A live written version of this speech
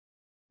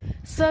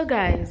So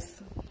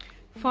guys,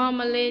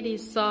 former lady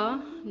Saw,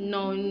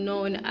 now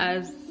known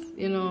as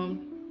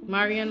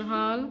Marion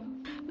Hall,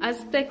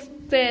 has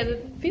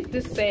texted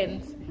 50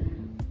 Cent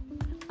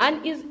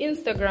on his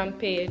Instagram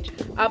page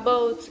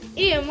about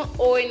him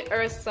owing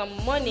her some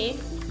money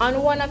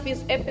on one of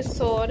his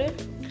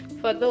episodes.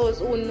 For those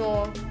who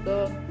know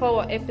the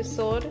Power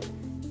episode,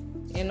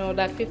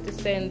 that 50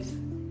 Cent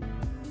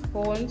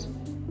owns.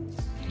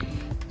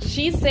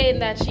 She's saying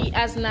that she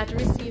has not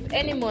received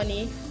any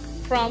money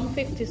from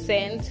 50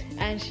 Cent,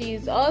 and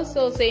she's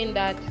also saying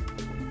that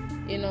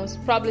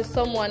probably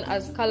someone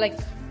has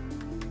collected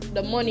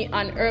the money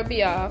on her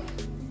behalf.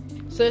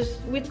 So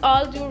with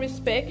all due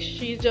respect,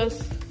 she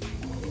just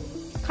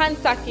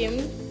contact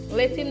him,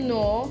 let him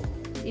know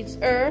it's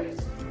her.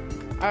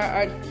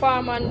 Her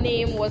former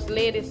name was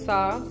Lady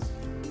Saw,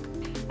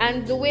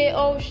 and the way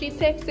how she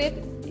texts it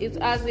is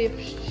as if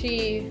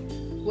she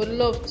would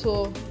love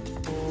to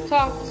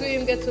talk to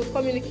him, get to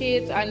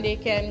communicate, and they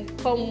can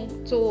come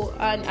to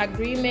an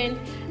agreement.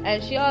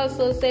 And she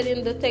also said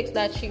in the text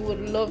that she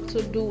would love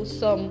to do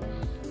some,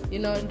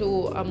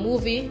 do a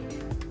movie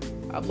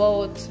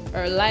about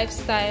her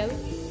lifestyle.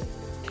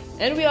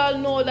 And we all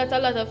know that a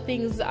lot of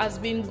things has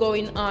been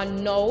going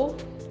on now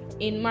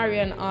in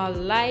Marion Hall's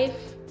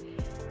life,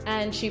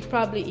 and she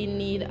probably in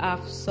need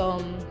of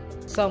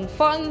some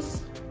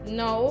funds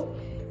now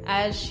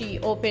as she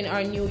opened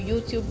her new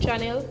YouTube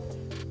channel.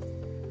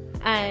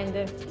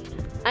 And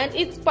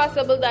it's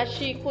possible that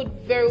she could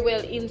very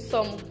well in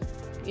some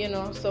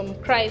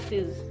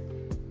crisis,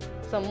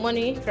 some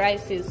money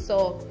crisis.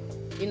 So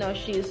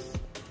she's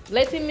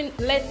letting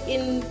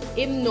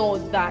him know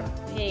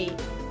that, hey,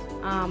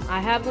 I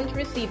haven't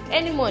received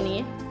any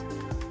money,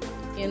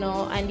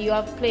 and you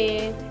have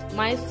played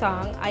my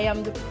song. I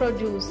am the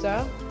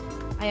producer,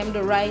 I am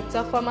the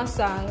writer for my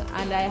song,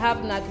 and I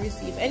have not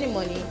received any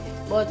money.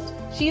 But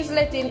she's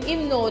letting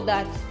him know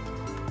that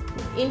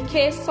in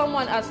case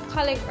someone has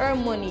collected her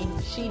money,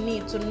 she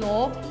needs to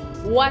know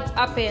what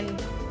happened,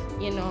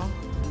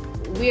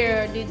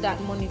 where did that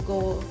money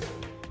go.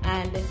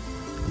 And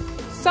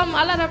a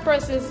lot of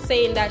persons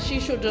saying that she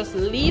should just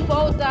leave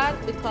out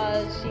that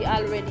because she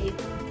already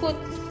put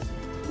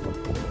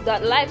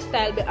that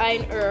lifestyle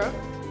behind her,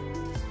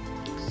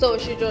 so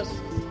she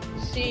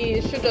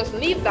should just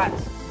leave that,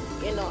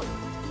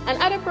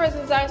 And other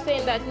persons are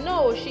saying that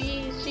no,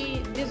 she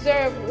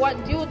deserves what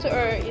due to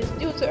her is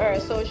due to her,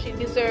 so she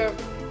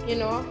deserves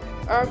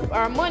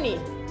her money.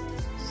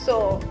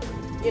 So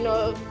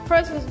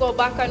persons go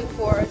back and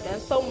forth, and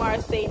some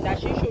are saying that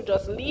she should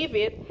just leave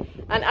it,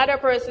 and other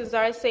persons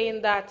are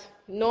saying that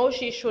no,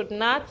 she should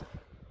not.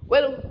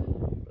 Well,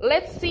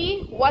 let's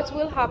see what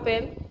will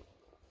happen.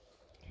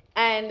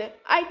 And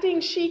I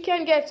think she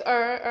can get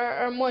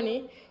her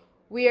money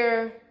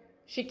where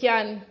she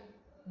can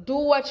do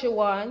what she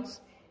wants,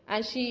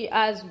 and she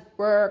has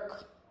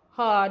worked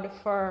hard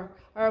for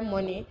her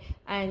money,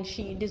 and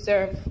she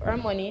deserves her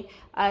money.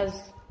 As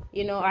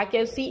I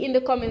can see in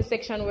the comment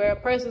section where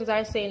persons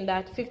are saying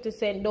that 50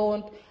 Cent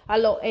don't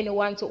allow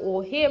anyone to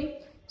owe him,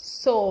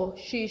 so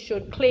she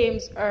should claim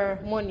her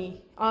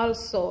money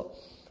also.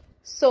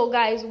 So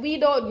guys, we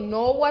don't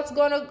know what's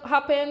gonna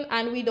happen,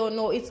 and we don't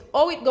know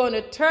how it's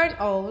gonna turn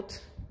out,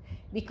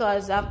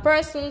 because there are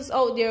persons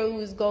out there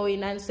who's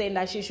going and saying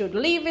that she should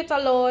leave it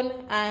alone,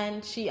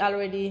 and she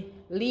already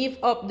leave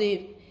up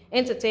the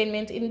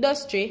entertainment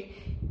industry,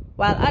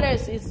 while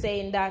others is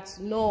saying that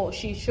no,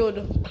 she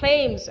should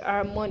claim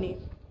her money.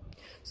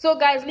 So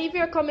guys, leave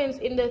your comments,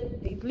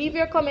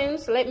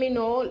 let me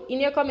know in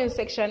your comment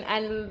section,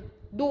 and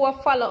do a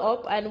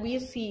follow-up, and we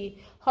see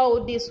how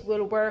this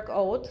will work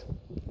out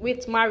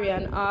with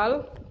Marion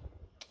Hall.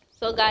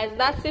 So guys,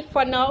 that's it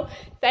for now.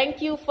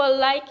 Thank you for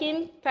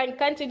liking, and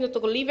continue to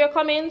leave your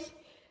comments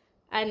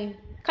and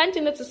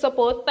continue to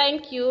support.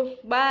 Thank you.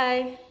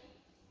 Bye.